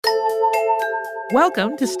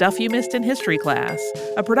Welcome to Stuff You Missed in History Class,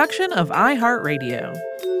 a production of iHeartRadio.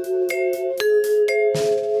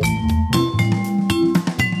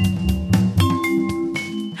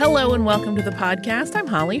 Hello and welcome to the podcast. I'm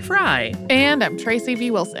Holly Fry. And I'm Tracy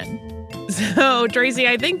V. Wilson. So, Tracy,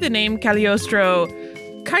 I think the name Cagliostro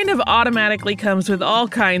kind of automatically comes with all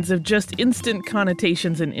kinds of just instant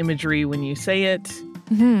connotations and imagery when you say it.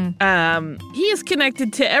 Mm-hmm. He is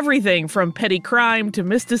connected to everything from petty crime to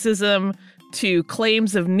mysticism to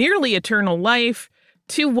claims of nearly eternal life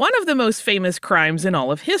to one of the most famous crimes in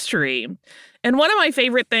all of history. And one of my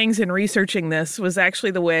favorite things in researching this was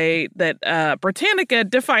actually the way that Britannica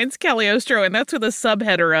defines Cagliostro, and that's with a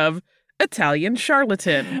subheader of Italian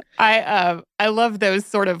charlatan. I love those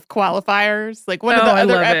sort of qualifiers. Like one of the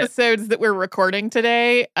other episodes that we're recording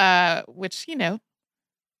today, which, you know,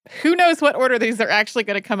 who knows what order these are actually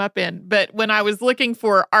going to come up in. But when I was looking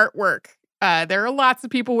for artwork, there are lots of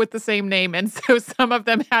people with the same name. And so some of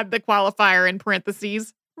them had the qualifier in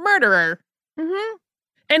parentheses, murderer. Mm-hmm.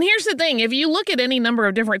 And here's the thing. If you look at any number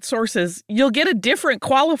of different sources, you'll get a different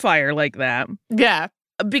qualifier like that. Yeah.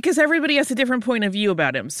 Because everybody has a different point of view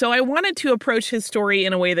about him. So I wanted to approach his story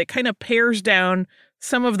in a way that kind of pares down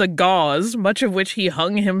some of the gauze, much of which he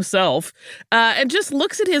hung himself, and just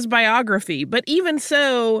looks at his biography. But even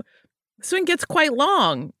so, this one gets quite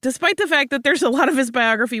long, despite the fact that there's a lot of his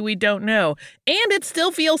biography we don't know. And it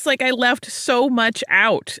still feels like I left so much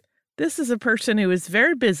out. This is a person who is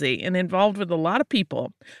very busy and involved with a lot of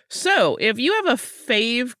people. So if you have a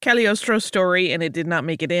fave Cagliostro story and it did not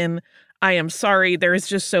make it in, I am sorry. There is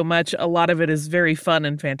just so much. A lot of it is very fun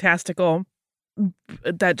and fantastical.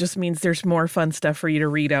 That just means there's more fun stuff for you to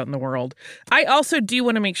read out in the world. I also do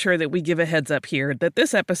want to make sure that we give a heads up here that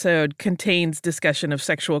this episode contains discussion of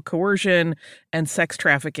sexual coercion and sex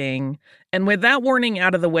trafficking. And with that warning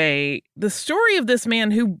out of the way, the story of this man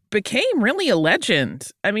who became really a legend.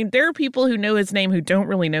 I mean, there are people who know his name who don't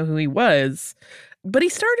really know who he was, but he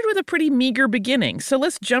started with a pretty meager beginning. So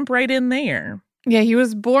let's jump right in there. Yeah, he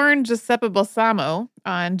was born Giuseppe Balsamo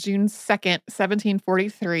on June 2nd,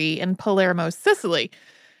 1743 in Palermo, Sicily.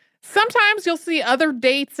 Sometimes you'll see other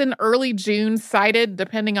dates in early June cited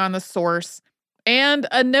depending on the source. And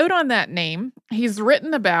a note on that name, he's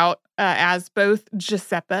written about as both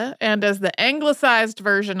Giuseppe and as the anglicized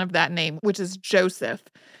version of that name, which is Joseph.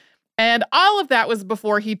 And all of that was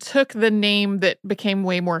before he took the name that became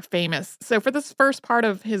way more famous. So for this first part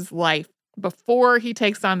of his life, before he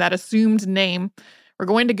takes on that assumed name, we're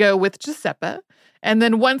going to go with Giuseppe. And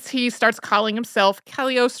then once he starts calling himself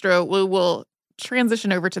Cagliostro, we will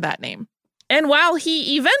transition over to that name. And while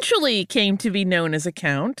he eventually came to be known as a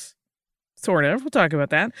count, sort of, we'll talk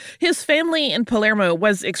about that, his family in Palermo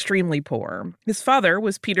was extremely poor. His father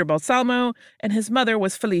was Peter Balsamo, and his mother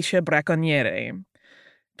was Felicia Bracconiere.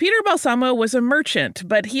 Peter Balsamo was a merchant,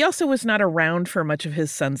 but he also was not around for much of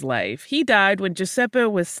his son's life. He died when Giuseppe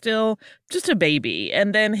was still just a baby,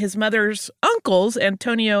 and then his mother's uncles,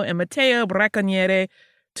 Antonio and Matteo Bracconiere,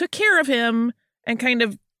 took care of him and kind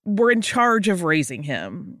of were in charge of raising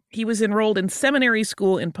him. He was enrolled in seminary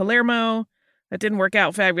school in Palermo. That didn't work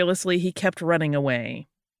out fabulously. He kept running away.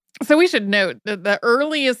 So we should note that the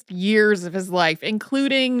earliest years of his life,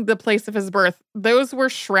 including the place of his birth, those were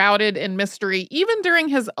shrouded in mystery, even during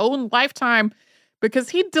his own lifetime, because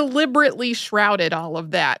he deliberately shrouded all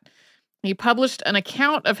of that. He published an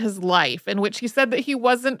account of his life in which he said that he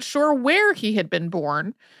wasn't sure where he had been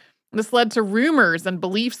born. This led to rumors and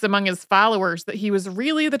beliefs among his followers that he was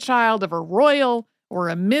really the child of a royal or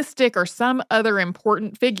a mystic or some other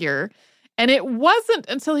important figure. And it wasn't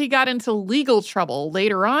until he got into legal trouble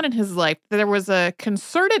later on in his life that there was a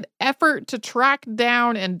concerted effort to track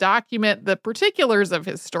down and document the particulars of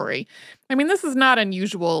his story. I mean, this is not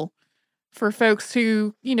unusual for folks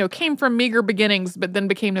who, you know, came from meager beginnings but then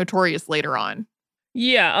became notorious later on.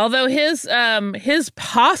 Yeah, although his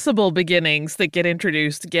possible beginnings that get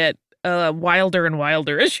introduced get wilder and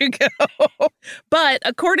wilder as you go. But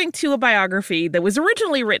according to a biography that was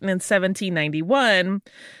originally written in 1791,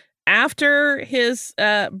 after his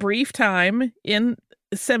brief time in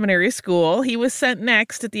seminary school, he was sent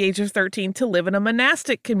next at the age of 13 to live in a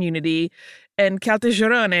monastic community in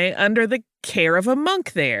Caltagirone under the care of a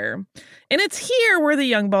monk there. And it's here where the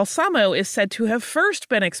young Balsamo is said to have first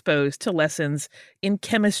been exposed to lessons in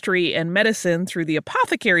chemistry and medicine through the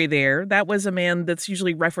apothecary there. That was a man that's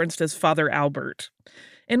usually referenced as Father Albert.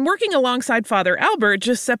 And working alongside Father Albert,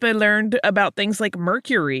 Giuseppe learned about things like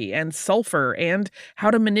mercury and sulfur and how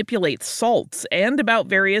to manipulate salts and about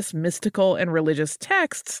various mystical and religious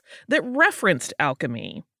texts that referenced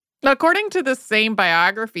alchemy. According to the same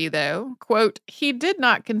biography, though, quote, he did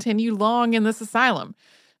not continue long in this asylum.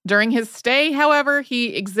 During his stay, however,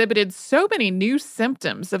 he exhibited so many new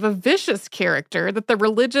symptoms of a vicious character that the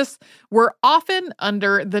religious were often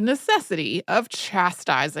under the necessity of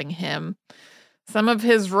chastising him. Some of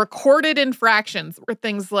his recorded infractions were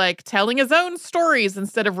things like telling his own stories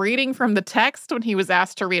instead of reading from the text when he was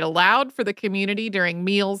asked to read aloud for the community during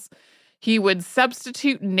meals. He would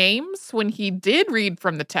substitute names when he did read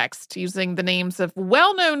from the text, using the names of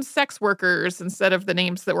well-known sex workers instead of the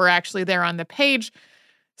names that were actually there on the page.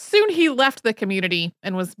 Soon he left the community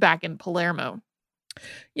and was back in Palermo.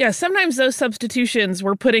 Yeah, sometimes those substitutions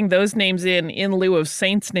were putting those names in lieu of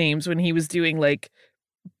saints' names when he was doing like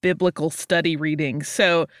biblical study readings.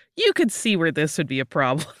 So you could see where this would be a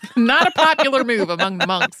problem. Not a popular move among the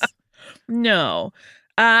monks. No.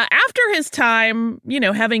 After his time,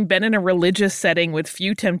 having been in a religious setting with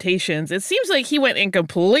few temptations, it seems like he went in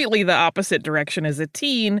completely the opposite direction as a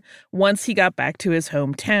teen once he got back to his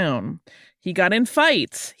hometown. He got in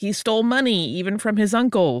fights. He stole money, even from his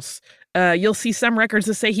uncles. You'll see some records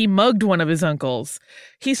that say he mugged one of his uncles.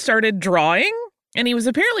 He started drawing, and he was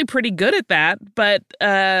apparently pretty good at that, but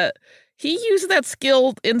he used that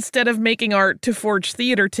skill instead of making art to forge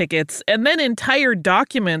theater tickets and then entire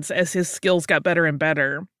documents as his skills got better and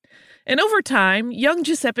better. And over time, young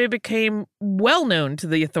Giuseppe became well known to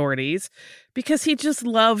the authorities because he just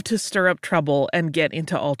loved to stir up trouble and get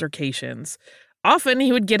into altercations. Often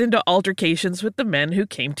he would get into altercations with the men who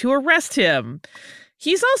came to arrest him.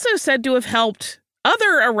 He's also said to have helped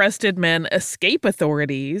other arrested men escape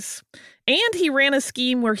authorities. And he ran a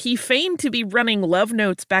scheme where he feigned to be running love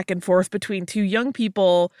notes back and forth between two young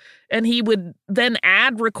people, and he would then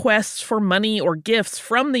add requests for money or gifts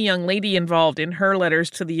from the young lady involved in her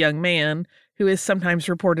letters to the young man, who is sometimes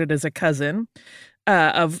reported as a cousin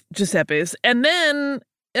of Giuseppe's. And then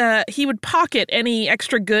he would pocket any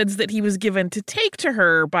extra goods that he was given to take to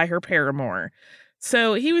her by her paramour.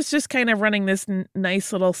 So he was just kind of running this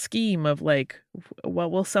nice little scheme of like,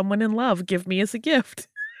 what will someone in love give me as a gift?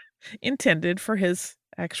 Intended for his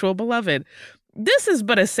actual beloved. This is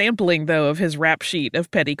but a sampling, though, of his rap sheet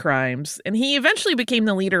of petty crimes, and he eventually became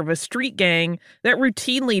the leader of a street gang that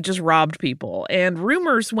routinely just robbed people, and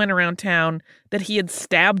rumors went around town that he had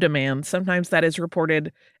stabbed a man. Sometimes that is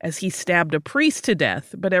reported as he stabbed a priest to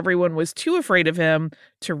death, but everyone was too afraid of him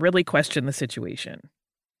to really question the situation.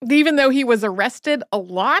 Even though he was arrested a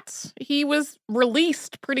lot, he was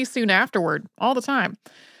released pretty soon afterward, all the time.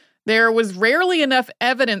 There was rarely enough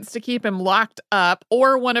evidence to keep him locked up,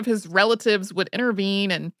 or one of his relatives would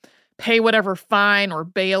intervene and pay whatever fine or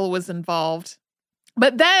bail was involved.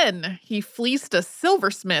 But then he fleeced a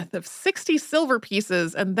silversmith of 60 silver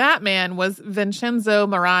pieces, and that man was Vincenzo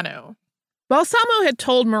Marano. Balsamo had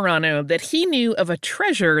told Marano that he knew of a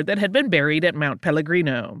treasure that had been buried at Mount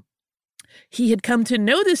Pellegrino. He had come to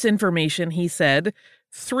know this information, he said,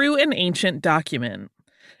 through an ancient document.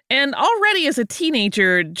 And already as a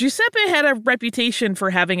teenager, Giuseppe had a reputation for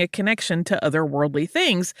having a connection to otherworldly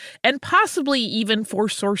things, and possibly even for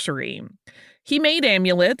sorcery. He made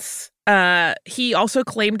amulets. He also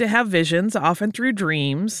claimed to have visions, often through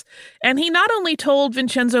dreams. And he not only told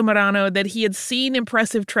Vincenzo Marano that he had seen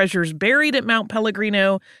impressive treasures buried at Mount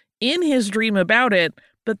Pellegrino in his dream about it,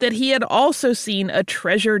 but that he had also seen a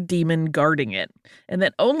treasure demon guarding it, and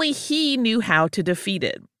that only he knew how to defeat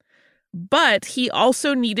it. But he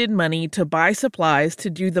also needed money to buy supplies to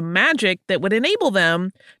do the magic that would enable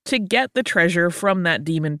them to get the treasure from that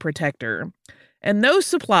demon protector. And those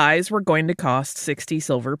supplies were going to cost 60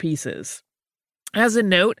 silver pieces. As a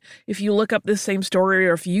note, if you look up this same story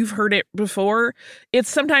or if you've heard it before, it's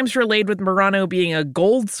sometimes relayed with Marano being a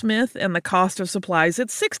goldsmith and the cost of supplies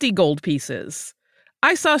at 60 gold pieces.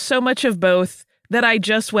 I saw so much of both that I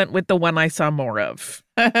just went with the one I saw more of.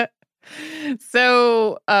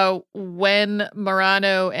 So when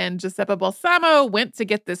Marano and Giuseppe Balsamo went to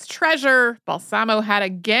get this treasure, Balsamo had a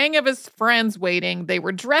gang of his friends waiting. They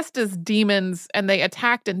were dressed as demons, and they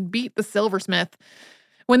attacked and beat the silversmith.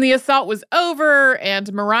 When the assault was over and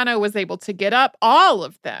Marano was able to get up, all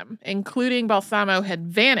of them, including Balsamo, had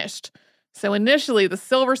vanished. So initially, the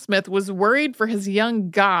silversmith was worried for his young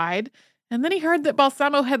guide, and then he heard that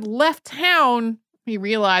Balsamo had left town. He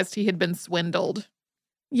realized he had been swindled.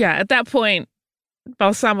 Yeah, at that point,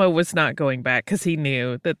 Balsamo was not going back because he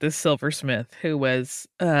knew that this silversmith, who was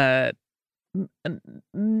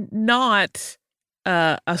not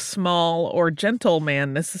a small or gentle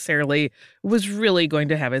man necessarily, was really going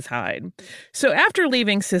to have his hide. So after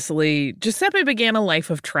leaving Sicily, Giuseppe began a life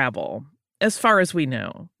of travel. As far as we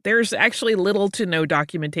know, there's actually little to no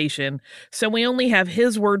documentation, so we only have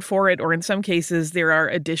his word for it, or in some cases, there are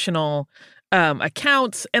additional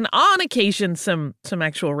accounts, and on occasion, some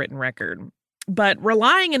actual written record. But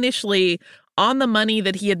relying initially on the money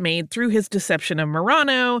that he had made through his deception of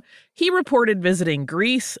Murano, he reported visiting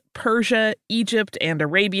Greece, Persia, Egypt, and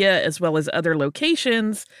Arabia, as well as other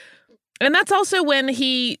locations. And that's also when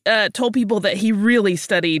he told people that he really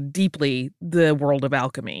studied deeply the world of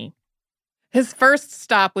alchemy. His first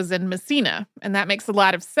stop was in Messina, and that makes a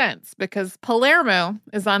lot of sense because Palermo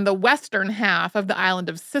is on the western half of the island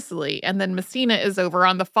of Sicily, and then Messina is over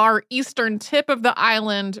on the far eastern tip of the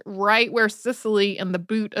island, right where Sicily and the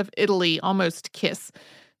boot of Italy almost kiss.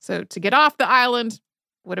 So to get off the island,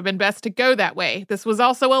 would have been best to go that way. This was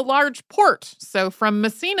also a large port, so from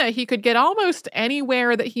Messina he could get almost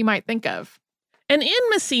anywhere that he might think of. And in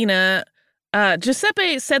Messina,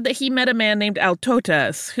 Giuseppe said that he met a man named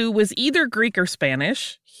Altotas, who was either Greek or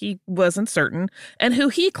Spanish, he wasn't certain, and who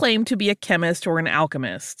he claimed to be a chemist or an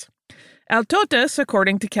alchemist. Altotas,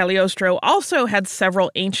 according to Cagliostro, also had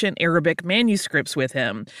several ancient Arabic manuscripts with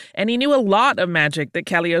him, and he knew a lot of magic that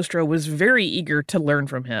Cagliostro was very eager to learn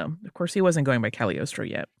from him. Of course, he wasn't going by Cagliostro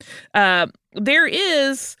yet. There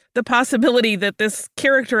is the possibility that this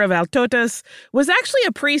character of Altotas was actually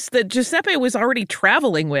a priest that Giuseppe was already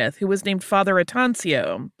traveling with, who was named Father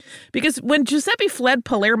Atancio. Because when Giuseppe fled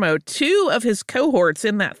Palermo, 2 of his cohorts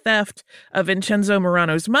in that theft of Vincenzo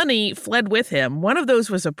Murano's money fled with him. One of those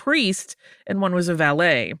was a priest, and one was a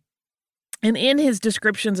valet. And in his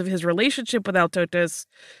descriptions of his relationship with Altotas,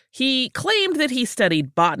 he claimed that he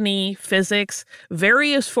studied botany, physics,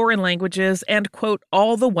 various foreign languages, and, quote,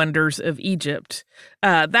 all the wonders of Egypt.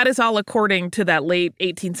 That is all according to that late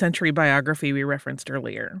 18th century biography we referenced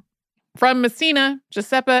earlier. From Messina,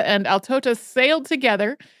 Giuseppe and Altotas sailed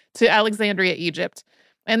together to Alexandria, Egypt,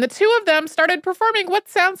 and the 2 of them started performing what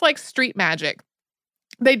sounds like street magic.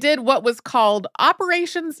 They did what was called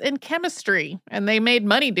operations in chemistry, and they made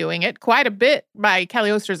money doing it, quite a bit by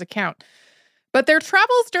Cagliostro's account. But their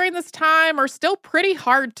travels during this time are still pretty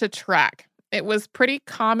hard to track. It was pretty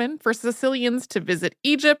common for Sicilians to visit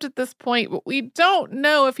Egypt at this point, but we don't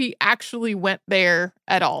know if he actually went there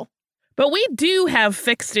at all. But we do have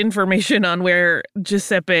fixed information on where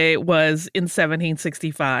Giuseppe was in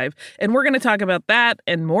 1765, and we're going to talk about that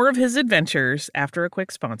and more of his adventures after a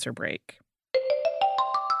quick sponsor break.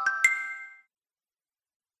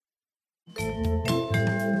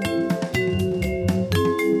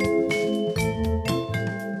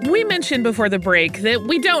 We mentioned before the break that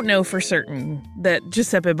we don't know for certain that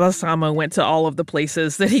Giuseppe Balsamo went to all of the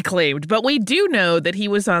places that he claimed, but we do know that he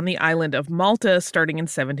was on the island of Malta starting in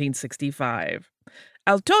 1765.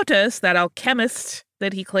 Altotas, that alchemist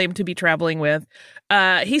that he claimed to be traveling with,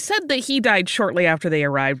 he said that he died shortly after they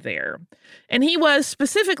arrived there. And he was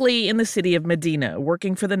specifically in the city of Medina,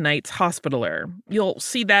 working for the Knights Hospitaller. You'll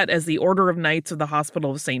see that as the Order of Knights of the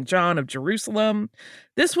Hospital of St. John of Jerusalem.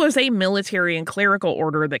 This was a military and clerical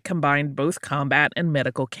order that combined both combat and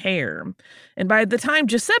medical care. And by the time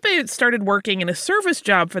Giuseppe started working in a service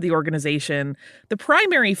job for the organization, the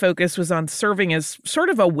primary focus was on serving as sort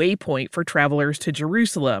of a waypoint for travelers to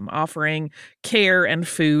Jerusalem, offering care and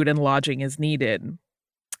food and lodging as needed.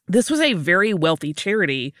 This was a very wealthy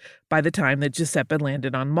charity by the time that Giuseppe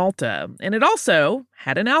landed on Malta, and it also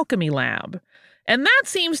had an alchemy lab. And that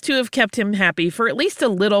seems to have kept him happy for at least a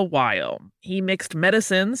little while. He mixed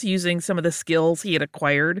medicines using some of the skills he had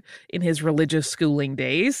acquired in his religious schooling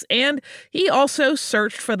days, and he also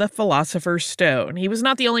searched for the Philosopher's Stone. He was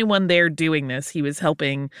not the only one there doing this. He was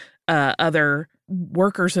helping other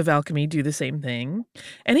workers of alchemy do the same thing.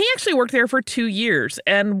 And he actually worked there for 2 years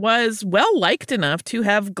and was well liked enough to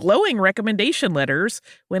have glowing recommendation letters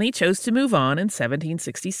when he chose to move on in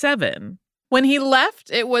 1767. When he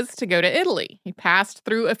left, it was to go to Italy. He passed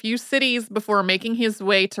through a few cities before making his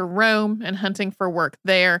way to Rome and hunting for work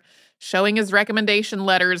there, showing his recommendation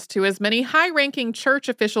letters to as many high-ranking church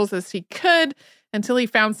officials as he could until he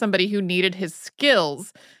found somebody who needed his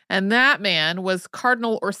skills. And that man was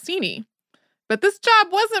Cardinal Orsini. But this job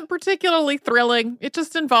wasn't particularly thrilling. It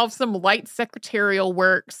just involved some light secretarial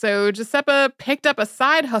work. So Giuseppe picked up a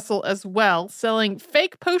side hustle as well, selling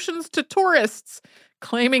fake potions to tourists,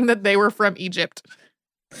 claiming that they were from Egypt.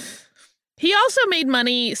 He also made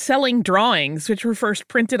money selling drawings, which were first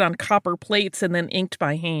printed on copper plates and then inked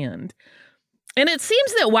by hand. And it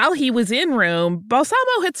seems that while he was in Rome,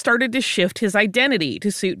 Balsamo had started to shift his identity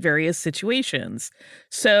to suit various situations.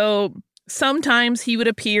 So sometimes he would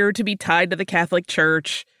appear to be tied to the Catholic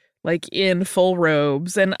Church, like in full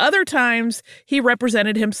robes, and other times he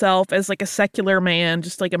represented himself as like a secular man,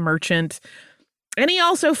 just like a merchant. And he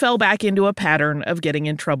also fell back into a pattern of getting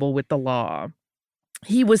in trouble with the law.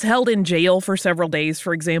 He was held in jail for several days,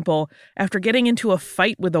 for example, after getting into a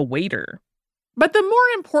fight with a waiter. But the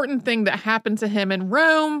more important thing that happened to him in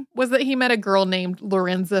Rome was that he met a girl named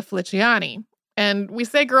Lorenza Feliciani. And we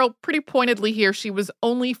say girl pretty pointedly here. She was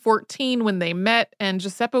only 14 when they met, and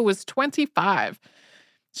Giuseppe was 25.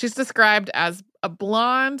 She's described as a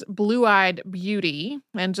blonde, blue-eyed beauty,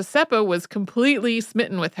 and Giuseppe was completely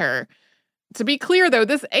smitten with her. To be clear, though,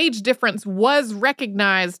 this age difference was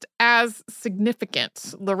recognized as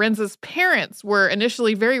significant. Lorenza's parents were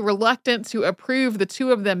initially very reluctant to approve the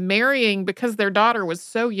two of them marrying because their daughter was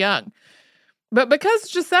so young. But because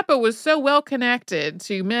Giuseppe was so well connected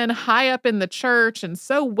to men high up in the church and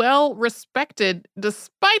so well respected,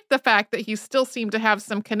 despite the fact that he still seemed to have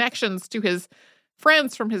some connections to his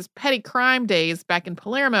friends from his petty crime days back in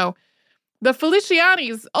Palermo, the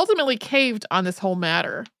Felicianis ultimately caved on this whole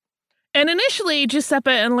matter. And initially,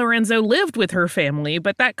 Giuseppe and Lorenzo lived with her family,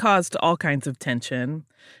 but that caused all kinds of tension.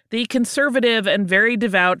 The conservative and very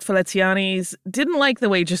devout Felicianis didn't like the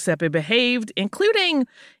way Giuseppe behaved, including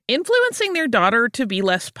influencing their daughter to be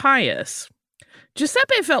less pious.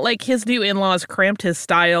 Giuseppe felt like his new in-laws cramped his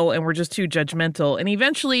style and were just too judgmental, and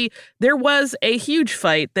eventually there was a huge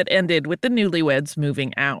fight that ended with the newlyweds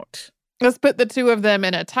moving out. This put the two of them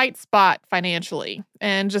in a tight spot financially,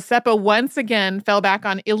 and Giuseppe once again fell back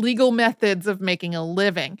on illegal methods of making a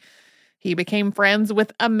living. He became friends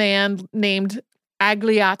with a man named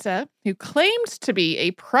Agliata, who claimed to be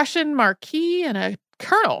a Prussian marquis and a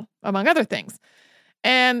colonel, among other things.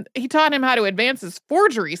 And he taught him how to advance his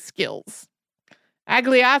forgery skills.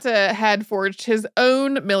 Agliata had forged his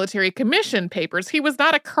own military commission papers. He was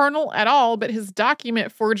not a colonel at all, but his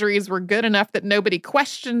document forgeries were good enough that nobody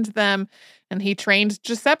questioned them, and he trained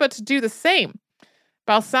Giuseppe to do the same.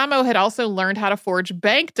 Balsamo had also learned how to forge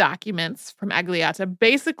bank documents from Agliata,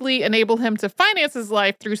 basically enable him to finance his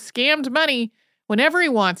life through scammed money whenever he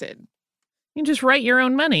wanted. You can just write your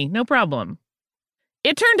own money, no problem.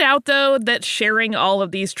 It turned out, though, that sharing all of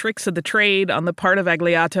these tricks of the trade on the part of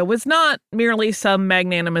Agliata was not merely some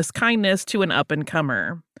magnanimous kindness to an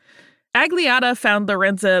up-and-comer. Agliata found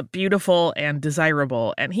Lorenza beautiful and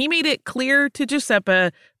desirable, and he made it clear to Giuseppe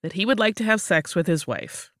that he would like to have sex with his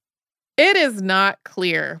wife. It is not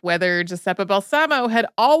clear whether Giuseppe Balsamo had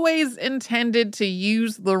always intended to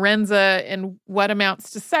use Lorenza in what amounts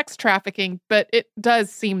to sex trafficking, but it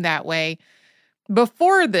does seem that way.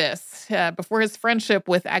 Before this, before his friendship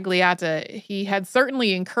with Agliata, he had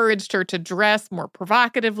certainly encouraged her to dress more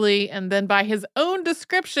provocatively, and then by his own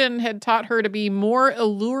description had taught her to be more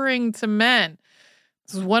alluring to men.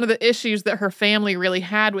 This was one of the issues that her family really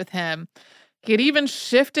had with him. He had even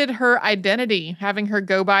shifted her identity, having her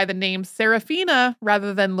go by the name Serafina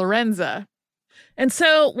rather than Lorenza. And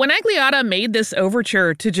so when Agliata made this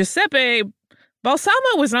overture to Giuseppe,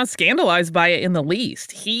 Balsamo was not scandalized by it in the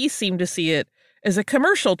least. He seemed to see it as a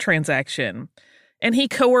commercial transaction, and he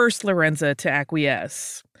coerced Lorenza to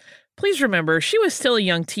acquiesce. Please remember, she was still a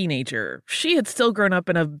young teenager. She had still grown up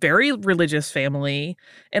in a very religious family,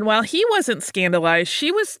 and while he wasn't scandalized,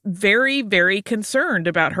 she was very, very concerned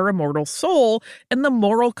about her immortal soul and the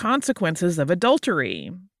moral consequences of adultery.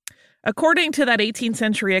 According to that 18th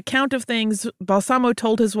century account of things, Balsamo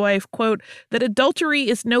told his wife, quote, that adultery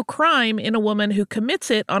is no crime in a woman who commits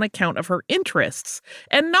it on account of her interests,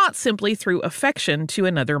 and not simply through affection to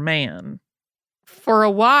another man. For a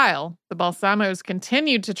while, the Balsamos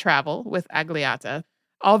continued to travel with Agliata,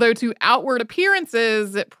 although to outward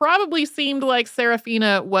appearances, it probably seemed like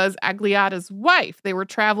Serafina was Agliata's wife. They were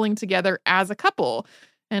traveling together as a couple,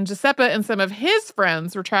 and Giuseppe and some of his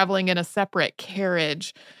friends were traveling in a separate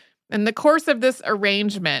carriage. In the course of this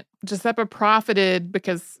arrangement, Giuseppe profited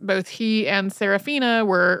because both he and Serafina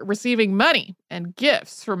were receiving money and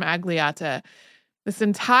gifts from Agliata. This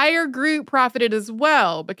entire group profited as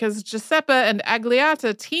well because Giuseppe and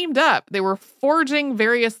Agliata teamed up. They were forging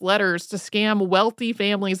various letters to scam wealthy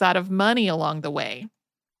families out of money along the way.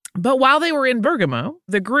 But while they were in Bergamo,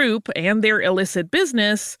 the group and their illicit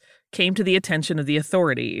business came to the attention of the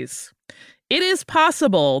authorities. It is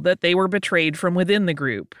possible that they were betrayed from within the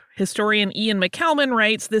group. Historian Ian McCalman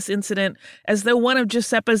writes this incident as though one of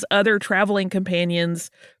Giuseppe's other traveling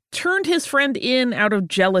companions turned his friend in out of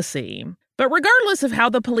jealousy. But regardless of how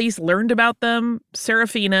the police learned about them,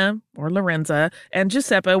 Serafina, or Lorenza, and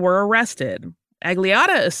Giuseppe were arrested.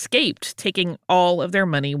 Agliata escaped, taking all of their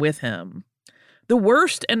money with him. The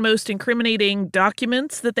worst and most incriminating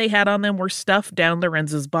documents that they had on them were stuffed down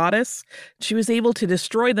Lorenza's bodice. She was able to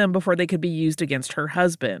destroy them before they could be used against her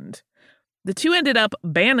husband. The two ended up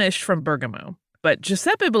banished from Bergamo, but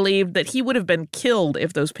Giuseppe believed that he would have been killed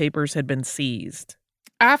if those papers had been seized.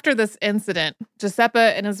 After this incident, Giuseppe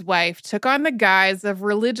and his wife took on the guise of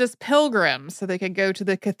religious pilgrims so they could go to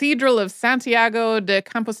the Cathedral of Santiago de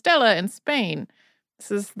Compostela in Spain.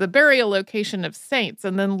 This is the burial location of saints.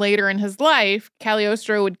 And then later in his life,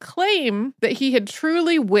 Cagliostro would claim that he had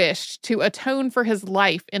truly wished to atone for his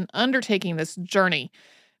life in undertaking this journey.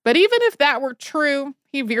 But even if that were true,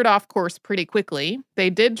 he veered off course pretty quickly.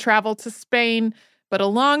 They did travel to Spain, but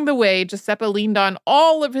along the way, Giuseppe leaned on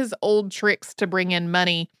all of his old tricks to bring in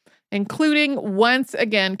money, including once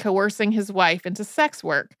again coercing his wife into sex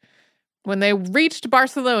work. When they reached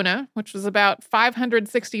Barcelona, which was about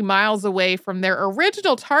 560 miles away from their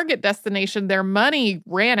original target destination, their money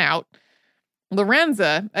ran out.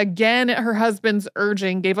 Lorenza, again at her husband's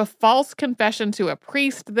urging, gave a false confession to a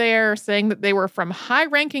priest there, saying that they were from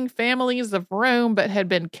high-ranking families of Rome but had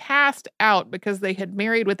been cast out because they had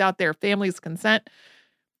married without their family's consent,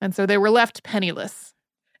 and so they were left penniless.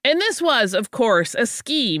 And this was, of course, a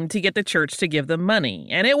scheme to get the church to give them money,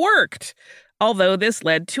 and it worked. Although this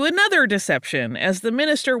led to another deception, as the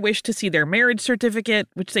minister wished to see their marriage certificate,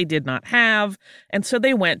 which they did not have, and so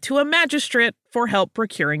they went to a magistrate for help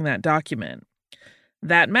procuring that document.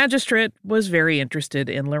 That magistrate was very interested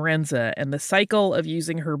in Lorenza, and the cycle of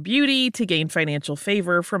using her beauty to gain financial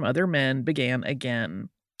favor from other men began again.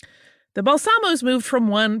 The Balsamos moved from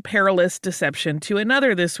one perilous deception to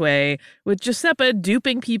another this way, with Giuseppe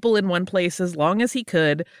duping people in one place as long as he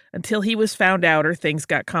could until he was found out or things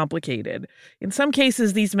got complicated. In some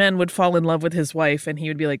cases, these men would fall in love with his wife, and he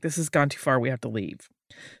would be like, this has gone too far, we have to leave.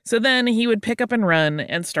 So then he would pick up and run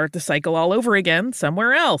and start the cycle all over again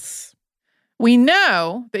somewhere else. We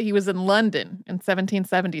know that he was in London in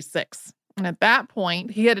 1776. And at that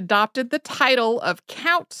point, he had adopted the title of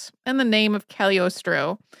Count and the name of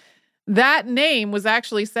Cagliostro. That name was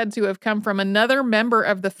actually said to have come from another member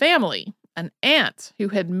of the family, an aunt who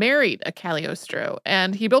had married a Cagliostro,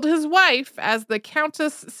 and he billed his wife as the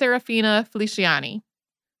Countess Serafina Feliciani.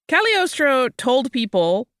 Cagliostro told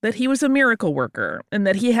people that he was a miracle worker and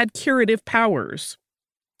that he had curative powers.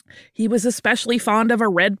 He was especially fond of a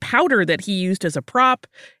red powder that he used as a prop,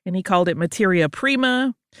 and he called it materia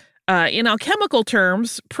prima. In alchemical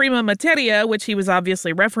terms, prima materia, which he was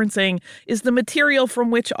obviously referencing, is the material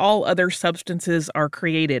from which all other substances are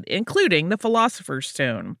created, including the Philosopher's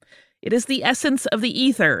Stone. It is the essence of the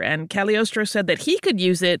ether, and Cagliostro said that he could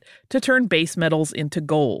use it to turn base metals into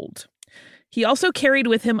gold. He also carried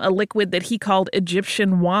with him a liquid that he called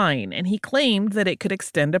Egyptian wine, and he claimed that it could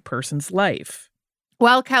extend a person's life.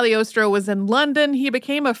 While Cagliostro was in London, he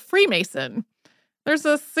became a Freemason. There's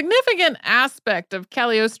a significant aspect of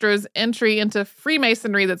Cagliostro's entry into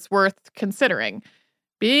Freemasonry that's worth considering.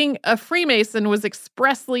 Being a Freemason was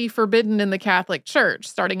expressly forbidden in the Catholic Church,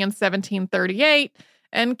 starting in 1738,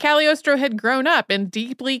 and Cagliostro had grown up in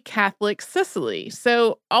deeply Catholic Sicily.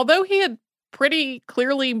 So, although he had pretty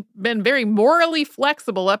clearly been very morally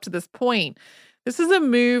flexible up to this point, this is a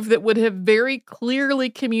move that would have very clearly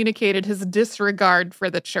communicated his disregard for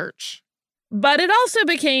the church. But it also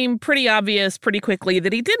became pretty obvious pretty quickly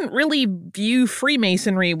that he didn't really view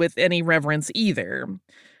Freemasonry with any reverence either.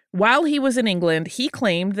 While he was in England, he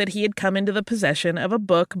claimed that he had come into the possession of a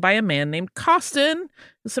book by a man named Costin.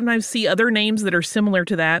 You'll sometimes see other names that are similar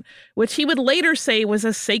to that, which he would later say was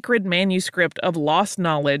a sacred manuscript of lost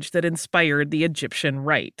knowledge that inspired the Egyptian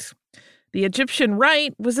Rite. The Egyptian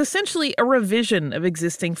Rite was essentially a revision of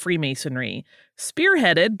existing Freemasonry,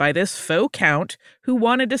 spearheaded by this faux count who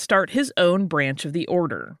wanted to start his own branch of the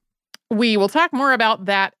order. We will talk more about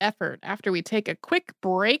that effort after we take a quick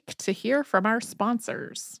break to hear from our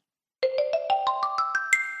sponsors.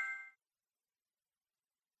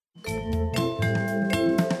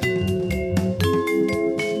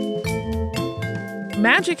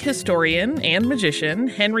 Magic historian and magician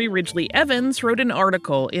Henry Ridgely Evans wrote an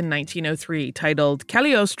article in 1903 titled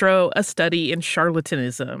Cagliostro, A Study in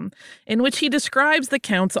Charlatanism, in which he describes the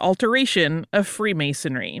Count's alteration of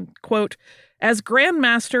Freemasonry. Quote, as Grand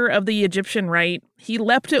Master of the Egyptian Rite, he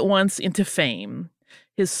leapt at once into fame.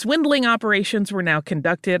 His swindling operations were now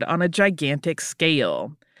conducted on a gigantic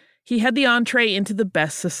scale. He had the entree into the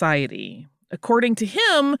best society. According to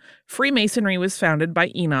him, Freemasonry was founded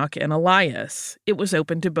by Enoch and Elias. It was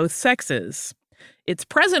open to both sexes. Its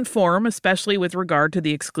present form, especially with regard to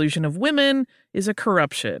the exclusion of women, is a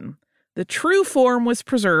corruption. The true form was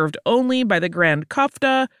preserved only by the Grand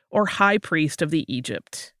Kofta, or High Priest of the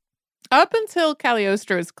Egypt. Up until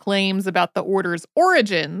Cagliostro's claims about the order's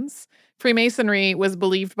origins, Freemasonry was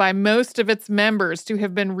believed by most of its members to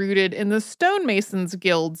have been rooted in the stonemasons'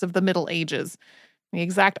 guilds of the Middle Ages. The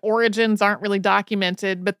exact origins aren't really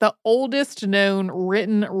documented, but the oldest known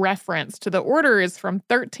written reference to the order is from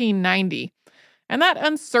 1390. And that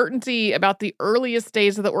uncertainty about the earliest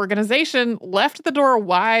days of the organization left the door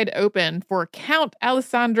wide open for Count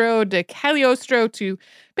Alessandro de Cagliostro to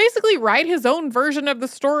basically write his own version of the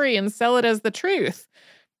story and sell it as the truth.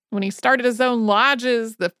 When he started his own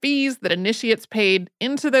lodges, the fees that initiates paid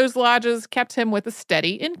into those lodges kept him with a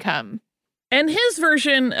steady income. And his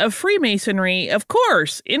version of Freemasonry, of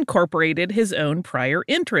course, incorporated his own prior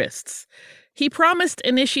interests. He promised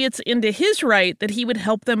initiates into his rite that he would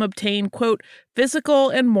help them obtain, quote, physical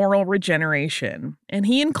and moral regeneration. And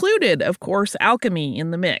he included, of course, alchemy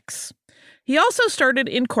in the mix. He also started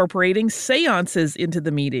incorporating seances into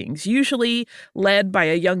the meetings, usually led by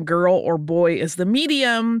a young girl or boy as the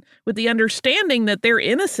medium, with the understanding that their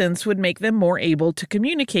innocence would make them more able to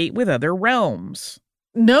communicate with other realms.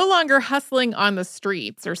 No longer hustling on the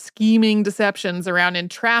streets or scheming deceptions around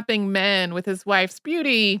entrapping men with his wife's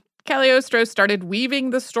beauty, Cagliostro started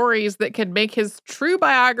weaving the stories that could make his true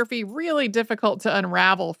biography really difficult to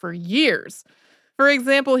unravel for years. For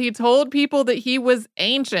example, he told people that he was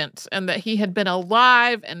ancient and that he had been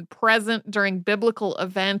alive and present during biblical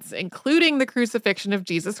events, including the crucifixion of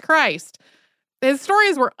Jesus Christ. His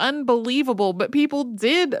stories were unbelievable, but people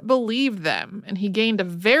did believe them, and he gained a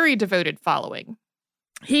very devoted following.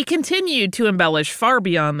 He continued to embellish far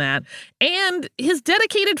beyond that, and his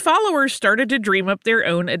dedicated followers started to dream up their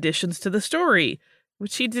own additions to the story,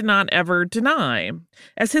 which he did not ever deny.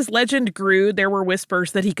 As his legend grew, there were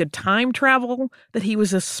whispers that he could time travel, that he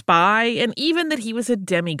was a spy, and even that he was a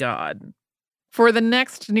demigod. For the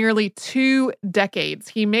next nearly 2 decades,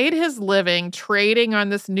 he made his living trading on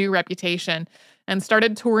this new reputation and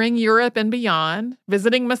started touring Europe and beyond,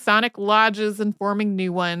 visiting Masonic lodges and forming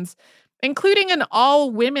new ones, including an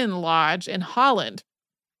all-women lodge in Holland.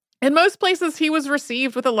 In most places, he was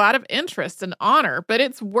received with a lot of interest and honor, but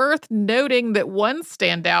it's worth noting that one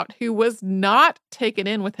standout who was not taken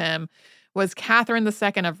in with him was Catherine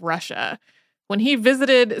II of Russia. When he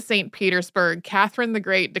visited St. Petersburg, Catherine the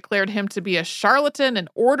Great declared him to be a charlatan and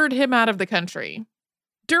ordered him out of the country.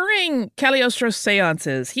 During Cagliostro's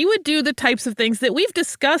seances, he would do the types of things that we've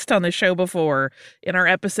discussed on the show before in our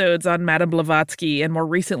episodes on Madame Blavatsky and more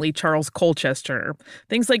recently Charles Colchester.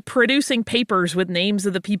 Things like producing papers with names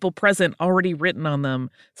of the people present already written on them.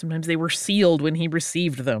 Sometimes they were sealed when he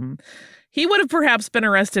received them. He would have perhaps been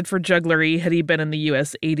arrested for jugglery had he been in the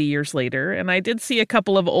U.S. 80 years later, and I did see a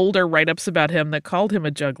couple of older write-ups about him that called him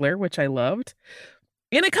a juggler, which I loved.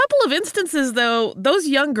 In a couple of instances, though, those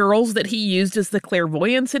young girls that he used as the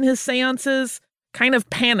clairvoyants in his seances kind of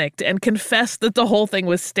panicked and confessed that the whole thing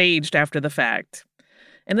was staged after the fact.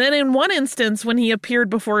 And then in one instance, when he appeared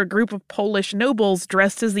before a group of Polish nobles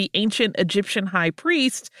dressed as the ancient Egyptian high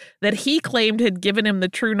priest that he claimed had given him the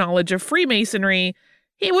true knowledge of Freemasonry,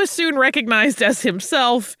 he was soon recognized as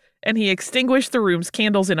himself, and he extinguished the room's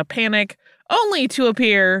candles in a panic, only to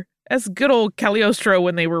appear as good old Cagliostro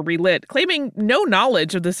when they were relit, claiming no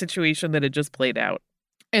knowledge of the situation that had just played out.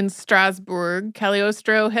 In Strasbourg,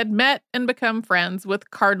 Cagliostro had met and become friends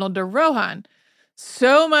with Cardinal de Rohan,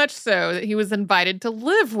 so much so that he was invited to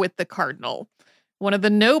live with the cardinal. One of the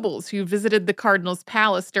nobles who visited the cardinal's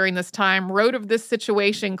palace during this time wrote of this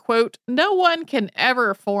situation, quote, "No one can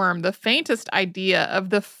ever form the faintest idea of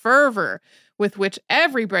the fervor with which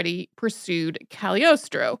everybody pursued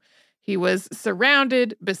Cagliostro. He was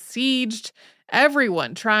surrounded, besieged,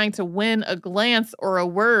 everyone trying to win a glance or a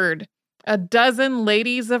word. A dozen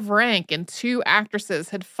ladies of rank and 2 actresses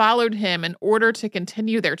had followed him in order to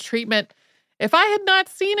continue their treatment. If I had not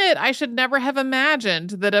seen it, I should never have imagined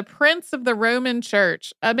that a prince of the Roman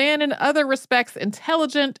Church, a man in other respects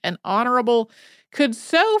intelligent and honorable, could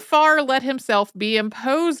so far let himself be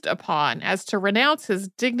imposed upon as to renounce his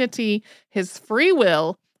dignity, his free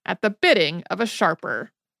will, at the bidding of a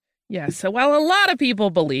sharper." Yeah, so while a lot of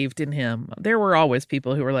people believed in him, there were always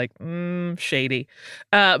people who were like, shady.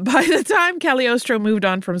 By the time Cagliostro moved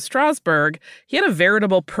on from Strasbourg, he had a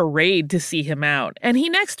veritable parade to see him out. And he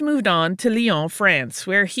next moved on to Lyon, France,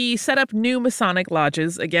 where he set up new Masonic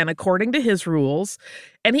lodges, again, according to his rules.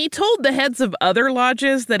 And he told the heads of other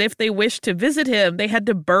lodges that if they wished to visit him, they had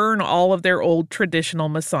to burn all of their old traditional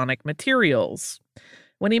Masonic materials.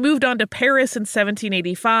 When he moved on to Paris in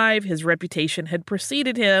 1785, his reputation had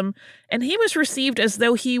preceded him, and he was received as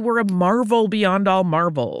though he were a marvel beyond all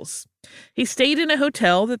marvels. He stayed in a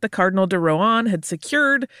hotel that the Cardinal de Rohan had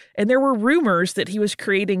secured, and there were rumors that he was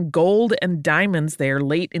creating gold and diamonds there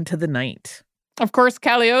late into the night. Of course,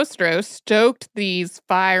 Cagliostro stoked these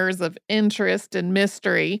fires of interest and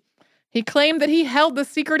mystery. He claimed that he held the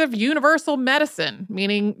secret of universal medicine,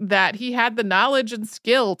 meaning that he had the knowledge and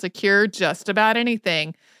skill to cure just about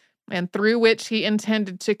anything, and through which he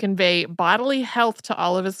intended to convey bodily health to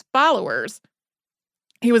all of his followers.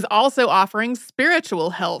 He was also offering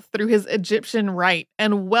spiritual health through his Egyptian rite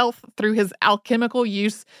and wealth through his alchemical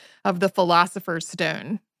use of the Philosopher's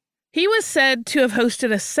Stone. He was said to have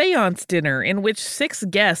hosted a seance dinner in which 6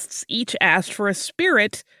 guests each asked for a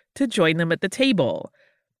spirit to join them at the table.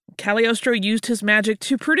 Cagliostro used his magic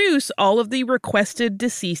to produce all of the requested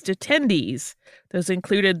deceased attendees. Those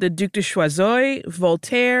included the Duc de Choiseul,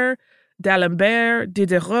 Voltaire, d'Alembert,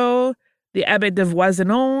 Diderot, the Abbé de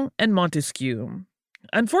Voisenon, and Montesquieu.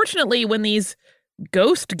 Unfortunately, when these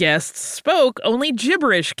ghost guests spoke, only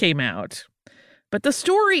gibberish came out. But the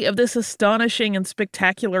story of this astonishing and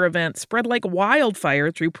spectacular event spread like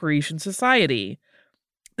wildfire through Parisian society.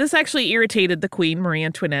 This actually irritated the Queen, Marie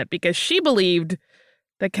Antoinette, because she believed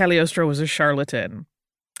that Cagliostro was a charlatan.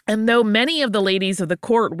 And though many of the ladies of the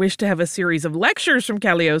court wished to have a series of lectures from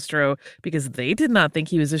Cagliostro because they did not think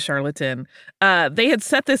he was a charlatan, they had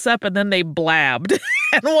set this up and then they blabbed.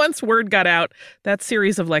 And once word got out, that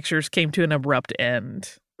series of lectures came to an abrupt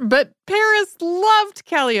end. But Paris loved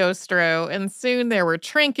Cagliostro, and soon there were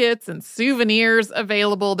trinkets and souvenirs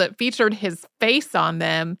available that featured his face on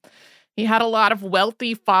them. He had a lot of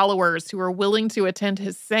wealthy followers who were willing to attend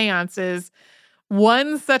his seances.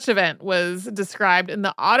 One such event was described in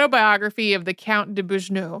the autobiography of the Count de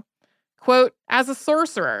Bougenot. Quote, as a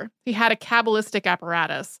sorcerer, he had a Kabbalistic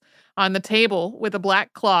apparatus on the table with a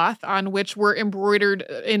black cloth on which were embroidered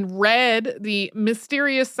in red the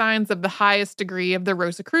mysterious signs of the highest degree of the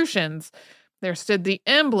Rosicrucians. There stood the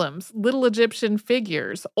emblems, little Egyptian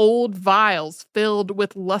figures, old vials filled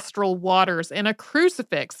with lustral waters, and a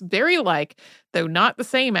crucifix very like, though not the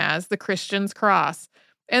same as, the Christian's cross.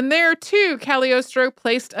 And there, too, Cagliostro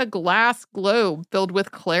placed a glass globe filled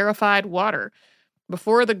with clarified water.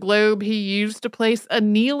 Before the globe, he used to place a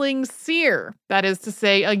kneeling seer, that is to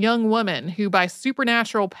say, a young woman who by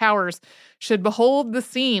supernatural powers should behold the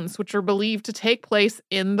scenes which are believed to take place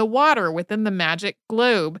in the water within the magic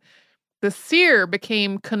globe. The seer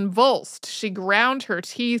became convulsed. She ground her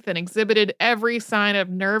teeth and exhibited every sign of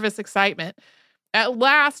nervous excitement. At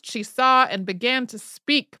last, she saw and began to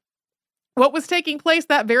speak. What was taking place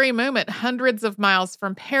that very moment, hundreds of miles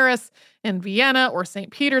from Paris, in Vienna or St.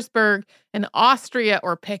 Petersburg, in Austria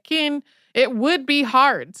or Peking, it would be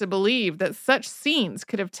hard to believe that such scenes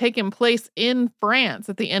could have taken place in France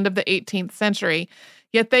at the end of the 18th century.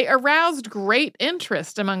 Yet they aroused great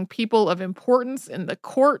interest among people of importance in the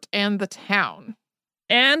court and the town.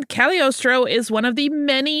 And Cagliostro is one of the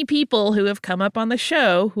many people who have come up on the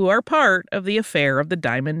show who are part of the affair of the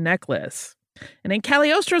diamond necklace. And in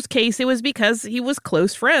Cagliostro's case, it was because he was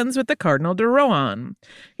close friends with the Cardinal de Rohan.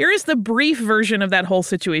 Here is the brief version of that whole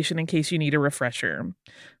situation in case you need a refresher.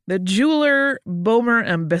 The jeweler Baumer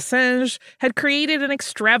and Bessinge had created an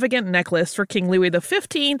extravagant necklace for King Louis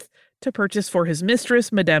XV to purchase for his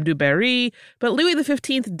mistress, Madame du Barry, but Louis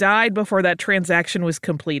XV died before that transaction was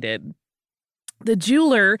completed. The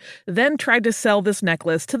jeweler then tried to sell this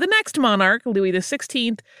necklace to the next monarch, Louis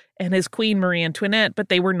XVI, and his queen, Marie Antoinette, but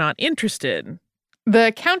they were not interested.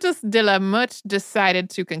 The Countess de la Motte decided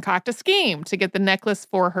to concoct a scheme to get the necklace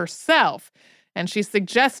for herself, and she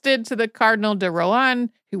suggested to the Cardinal de Rohan,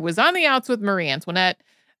 who was on the outs with Marie Antoinette,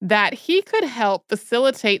 that he could help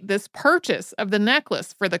facilitate this purchase of the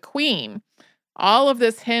necklace for the queen. All of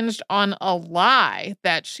this hinged on a lie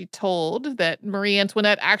that she told that Marie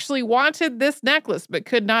Antoinette actually wanted this necklace but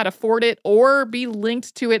could not afford it or be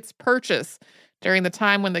linked to its purchase during the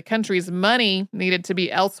time when the country's money needed to be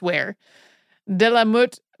elsewhere. De la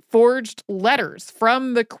Motte forged letters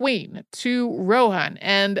from the queen to Rohan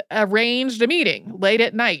and arranged a meeting late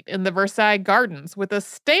at night in the Versailles Gardens with a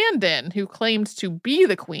stand-in who claimed to be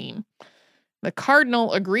the queen. The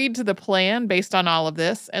cardinal agreed to the plan based on all of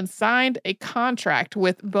this and signed a contract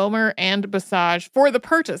with Baumer and Bessinge for the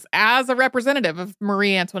purchase as a representative of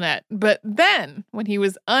Marie Antoinette. But then, when he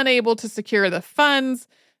was unable to secure the funds,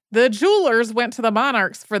 the jewelers went to the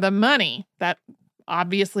monarchs for the money. That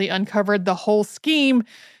obviously uncovered the whole scheme.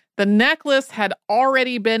 The necklace had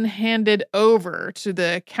already been handed over to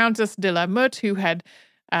the Countess de la Motte, who had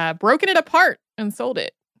broken it apart and sold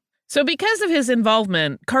it. So because of his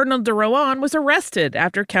involvement, Cardinal de Rohan was arrested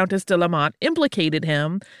after Countess de la Motte implicated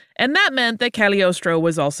him, and that meant that Cagliostro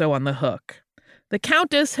was also on the hook. The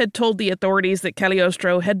Countess had told the authorities that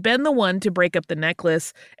Cagliostro had been the one to break up the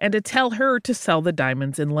necklace and to tell her to sell the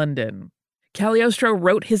diamonds in London. Cagliostro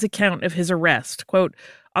wrote his account of his arrest, quote,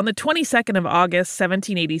 on the 22nd of August,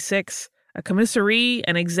 1786, a commissary,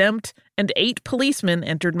 an exempt, and 8 policemen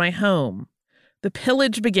entered my home. The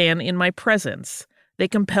pillage began in my presence. They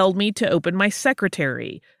compelled me to open my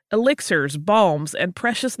secretary. Elixirs, balms, and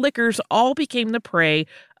precious liquors all became the prey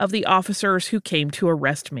of the officers who came to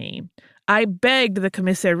arrest me. I begged the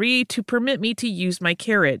commissary to permit me to use my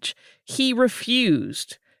carriage. He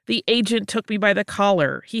refused. The agent took me by the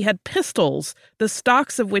collar. He had pistols, the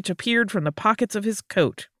stocks of which appeared from the pockets of his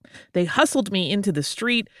coat. They hustled me into the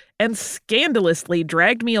street and scandalously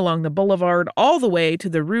dragged me along the boulevard all the way to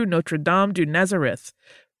the Rue Notre-Dame du Nazareth.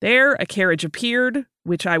 There a carriage appeared,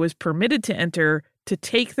 which I was permitted to enter to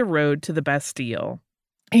take the road to the Bastille.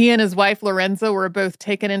 He and his wife, Lorenza, were both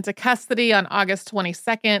taken into custody on August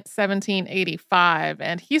 22nd, 1785,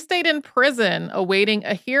 and he stayed in prison awaiting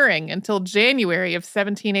a hearing until January of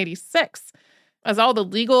 1786. As all the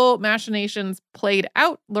legal machinations played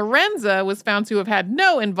out, Lorenza was found to have had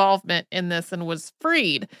no involvement in this and was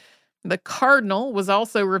freed. The cardinal was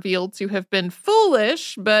also revealed to have been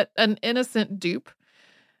foolish, but an innocent dupe.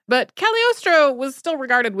 But Cagliostro was still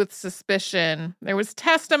regarded with suspicion. There was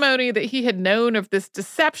testimony that he had known of this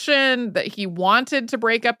deception, that he wanted to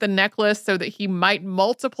break up the necklace so that he might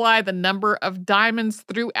multiply the number of diamonds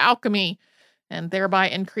through alchemy and thereby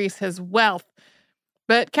increase his wealth.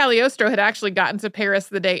 But Cagliostro had actually gotten to Paris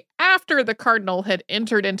the day after the cardinal had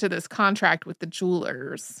entered into this contract with the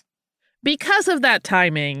jewelers. Because of that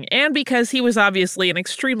timing, and because he was obviously an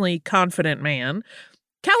extremely confident man,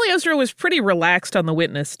 Cagliostro was pretty relaxed on the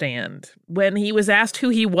witness stand. When he was asked who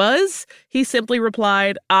he was, he simply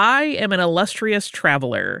replied, "I am an illustrious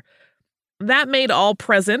traveler." That made all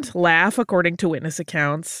present laugh, according to witness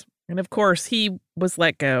accounts. And of course, he was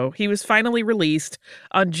let go. He was finally released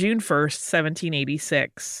on June 1st,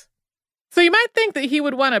 1786. So you might think that he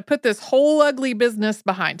would want to put this whole ugly business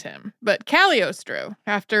behind him. But Cagliostro,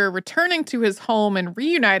 after returning to his home and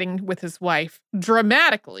reuniting with his wife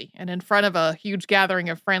dramatically and in front of a huge gathering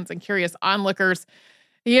of friends and curious onlookers,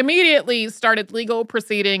 he immediately started legal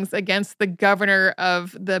proceedings against the governor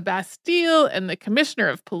of the Bastille and the commissioner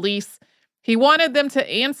of police. He wanted them to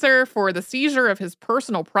answer for the seizure of his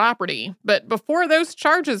personal property. But before those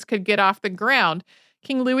charges could get off the ground,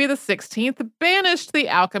 King Louis XVI banished the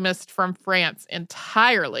alchemist from France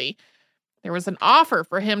entirely. There was an offer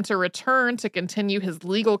for him to return to continue his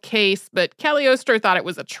legal case, but Cagliostro thought it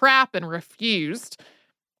was a trap and refused.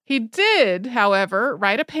 He did, however,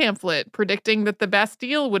 write a pamphlet predicting that the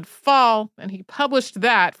Bastille would fall, and he published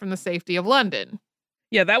that from the safety of London.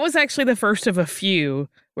 Yeah, that was actually the first of a few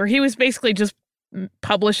where he was basically just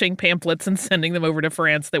publishing pamphlets and sending them over to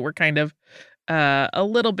France that were kind of a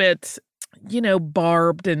little bit,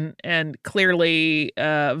 barbed and clearly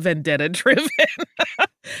vendetta-driven.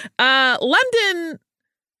 London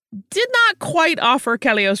did not quite offer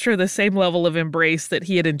Cagliostro the same level of embrace that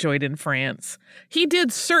he had enjoyed in France. He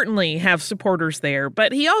did certainly have supporters there,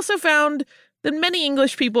 but he also found that many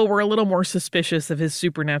English people were a little more suspicious of his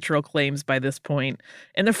supernatural claims by this point,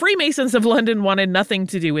 and the Freemasons of London wanted nothing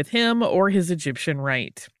to do with him or his Egyptian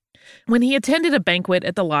rite. When he attended a banquet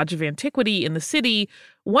at the Lodge of Antiquity in the city,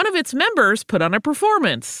 one of its members put on a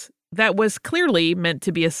performance that was clearly meant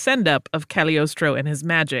to be a send-up of Cagliostro and his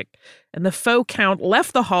magic, and the faux count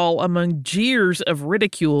left the hall among jeers of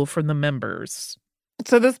ridicule from the members.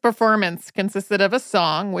 So this performance consisted of a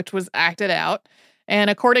song, which was acted out, and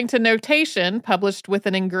according to notation published with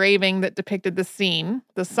an engraving that depicted the scene,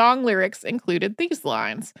 the song lyrics included these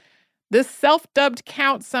lines. This self-dubbed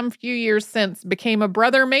count some few years since became a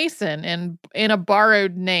brother Mason in a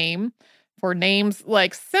borrowed name, for names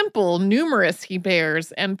like simple, numerous he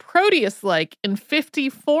bears, and Proteus-like in 50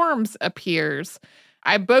 forms appears.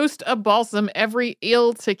 I boast a balsam every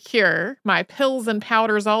ill to cure, my pills and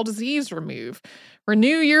powders all disease remove.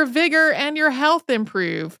 Renew your vigor and your health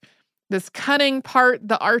improve. This cunning part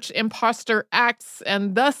the arch impostor acts,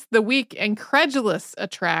 and thus the weak and credulous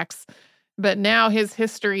attracts. But now his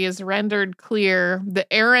history is rendered clear,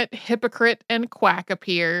 the errant hypocrite and quack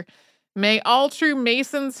appear. May all true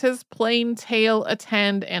masons his plain tale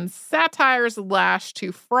attend, and satire's lash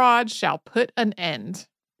to fraud shall put an end.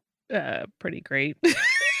 Pretty great.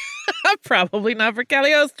 Probably not for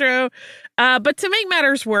Cagliostro. But to make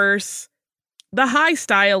matters worse, the high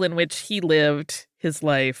style in which he lived his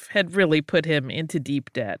life had really put him into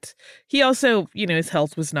deep debt. He also, his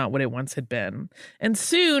health was not what it once had been. And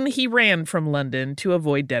soon he ran from London to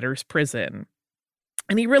avoid debtor's prison.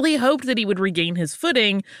 And he really hoped that he would regain his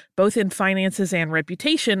footing, both in finances and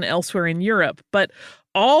reputation elsewhere in Europe. But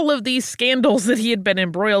all of these scandals that he had been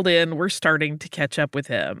embroiled in were starting to catch up with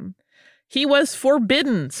him. He was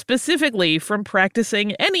forbidden specifically from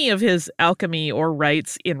practicing any of his alchemy or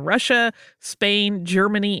rites in Russia, Spain,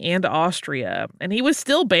 Germany, and Austria, and he was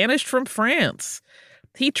still banished from France.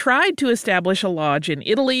 He tried to establish a lodge in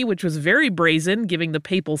Italy, which was very brazen, giving the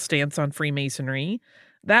papal stance on Freemasonry.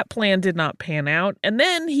 That plan did not pan out, and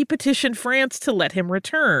then he petitioned France to let him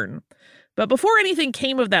return. But before anything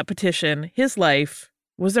came of that petition, his life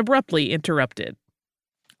was abruptly interrupted.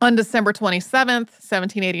 On December 27th,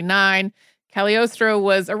 1789, Cagliostro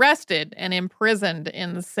was arrested and imprisoned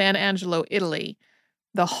in San Angelo, Italy.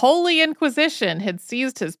 The Holy Inquisition had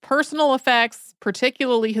seized his personal effects,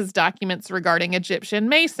 particularly his documents regarding Egyptian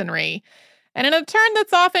masonry. And in a turn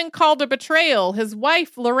that's often called a betrayal, his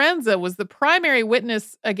wife, Lorenza, was the primary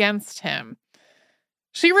witness against him.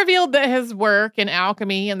 She revealed that his work in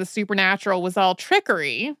alchemy and the supernatural was all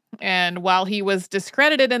trickery, and while he was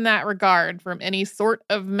discredited in that regard from any sort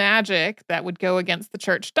of magic that would go against the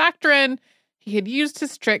church doctrine, he had used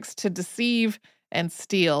his tricks to deceive and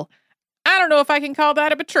steal. I don't know if I can call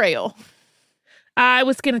that a betrayal. I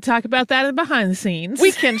was going to talk about that in behind the scenes.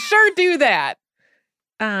 We can sure do that.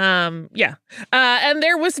 Yeah. And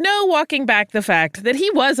there was no walking back the fact that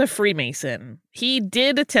he was a Freemason. He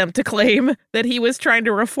did attempt to claim that he was trying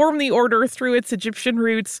to reform the order through its Egyptian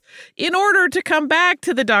roots in order to come back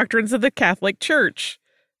to the doctrines of the Catholic Church.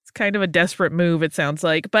 It's kind of a desperate move, it sounds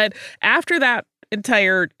like. But after that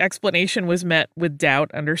entire explanation was met with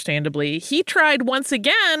doubt, understandably, he tried once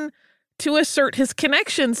again to assert his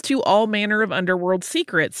connections to all manner of underworld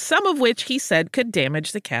secrets, some of which he said could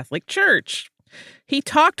damage the Catholic Church. He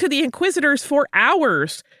talked to the inquisitors for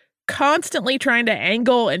hours, constantly trying to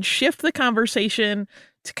angle and shift the conversation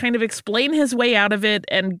to kind of explain his way out of it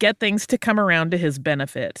and get things to come around to his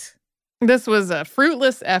benefit. This was a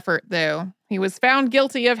fruitless effort, though. He was found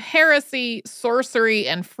guilty of heresy, sorcery,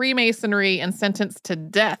 and Freemasonry and sentenced to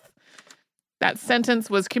death. That sentence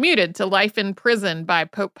was commuted to life in prison by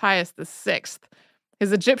Pope Pius VI.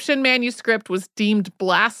 His Egyptian manuscript was deemed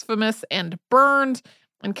blasphemous and burned,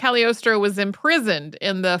 and Cagliostro was imprisoned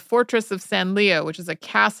in the fortress of San Leo, which is a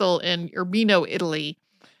castle in Urbino, Italy.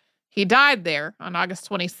 He died there on August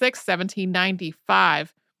 26,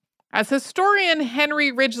 1795. As historian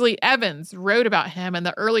Henry Ridgely Evans wrote about him in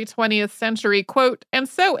the early 20th century, quote, "And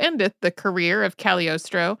so endeth the career of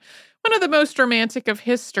Cagliostro, one of the most romantic of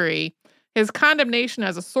history. His condemnation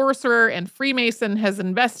as a sorcerer and Freemason has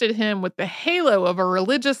invested him with the halo of a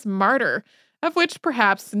religious martyr, of which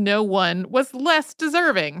perhaps no one was less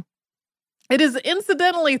deserving." It is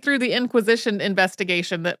incidentally through the Inquisition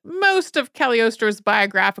investigation that most of Cagliostro's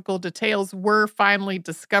biographical details were finally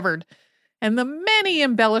discovered, and the many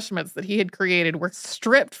embellishments that he had created were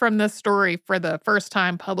stripped from this story for the first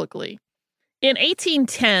time publicly. In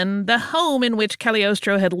 1810, the home in which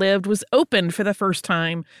Cagliostro had lived was opened for the first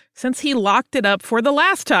time since he locked it up for the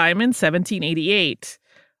last time in 1788.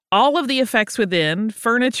 All of the effects within,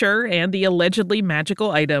 furniture, and the allegedly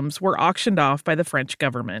magical items were auctioned off by the French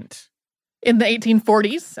government. In the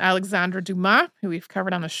 1840s, Alexandre Dumas, who we've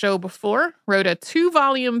covered on the show before, wrote a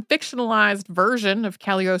 2-volume fictionalized version of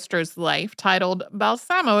Cagliostro's life titled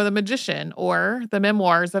Balsamo the Magician, or The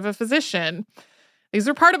Memoirs of a Physician. These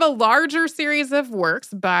are part of a larger series of works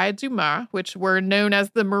by Dumas, which were known as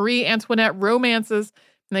the Marie Antoinette romances,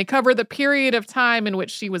 and they cover the period of time in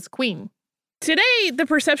which she was queen. Today, the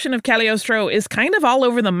perception of Cagliostro is kind of all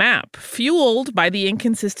over the map, fueled by the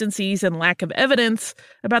inconsistencies and lack of evidence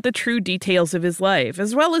about the true details of his life,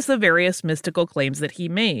 as well as the various mystical claims that he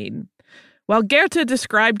made. While Goethe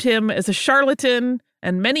described him as a charlatan,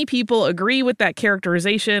 and many people agree with that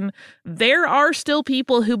characterization, there are still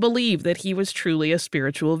people who believe that he was truly a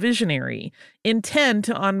spiritual visionary,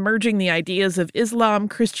 intent on merging the ideas of Islam,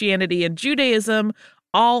 Christianity, and Judaism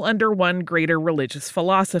all under one greater religious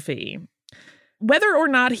philosophy. Whether or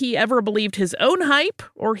not he ever believed his own hype,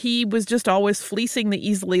 or he was just always fleecing the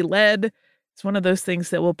easily led, is one of those things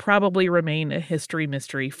that will probably remain a history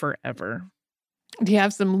mystery forever. Do you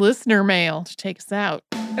have some listener mail to take us out?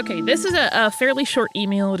 Okay, this is a fairly short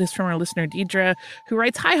email. It is from our listener, Deidre, who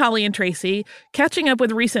writes, "Hi, Holly and Tracy. Catching up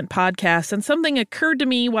with recent podcasts, and something occurred to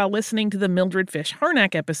me while listening to the Mildred Fish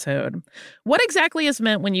Harnack episode. What exactly is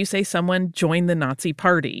meant when you say someone joined the Nazi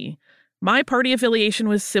Party? My party affiliation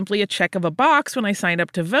was simply a check of a box when I signed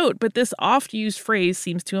up to vote, but this oft-used phrase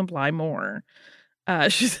seems to imply more."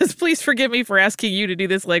 She says, "Please forgive me for asking you to do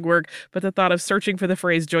this legwork, but the thought of searching for the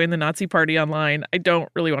phrase join the Nazi Party online, I don't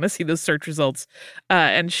really want to see those search results."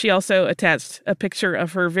 And she also attached a picture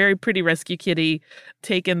of her very pretty rescue kitty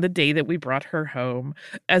taken the day that we brought her home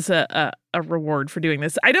as a reward for doing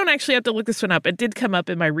this. I don't actually have to look this one up. It did come up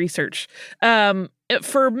in my research.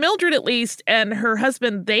 For Mildred, at least, and her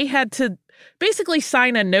husband, they had to basically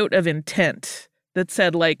sign a note of intent that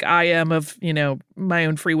said, like, I am of, my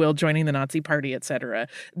own free will joining the Nazi Party, etc.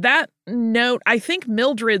 That note, I think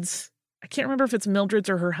I can't remember if it's Mildred's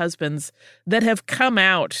or her husband's, that have come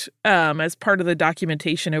out as part of the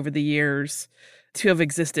documentation over the years. to have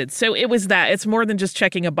existed. So it was that. It's more than just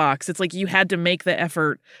checking a box. It's like you had to make the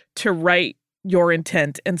effort to write your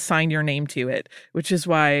intent and sign your name to it, which is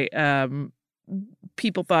why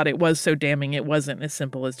people thought it was so damning. It wasn't as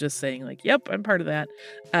simple as just saying like, yep, I'm part of that.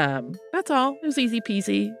 That's all. It was easy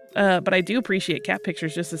peasy. But I do appreciate cat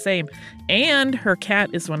pictures just the same. And her cat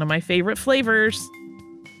is one of my favorite flavors.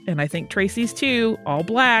 And I think Tracy's too. All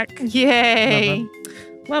black. Yay.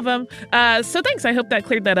 Love them. So thanks. I hope that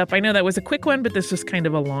cleared that up. I know that was a quick one, but this was kind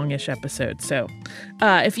of a longish episode. So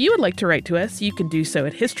if you would like to write to us, you can do so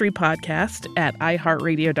at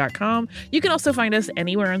historypodcast@iheartradio.com. You can also find us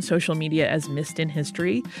anywhere on social media as Missed in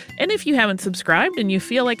History. And if you haven't subscribed and you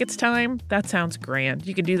feel like it's time, that sounds grand.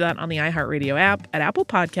 You can do that on the iHeartRadio app, at Apple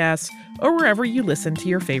Podcasts, or wherever you listen to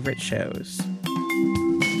your favorite shows.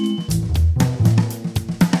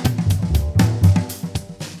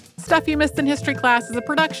 Stuff You Missed in History Class is a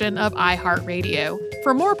production of iHeartRadio.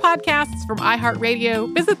 For more podcasts from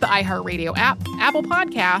iHeartRadio, visit the iHeartRadio app, Apple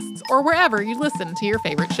Podcasts, or wherever you listen to your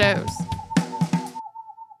favorite shows.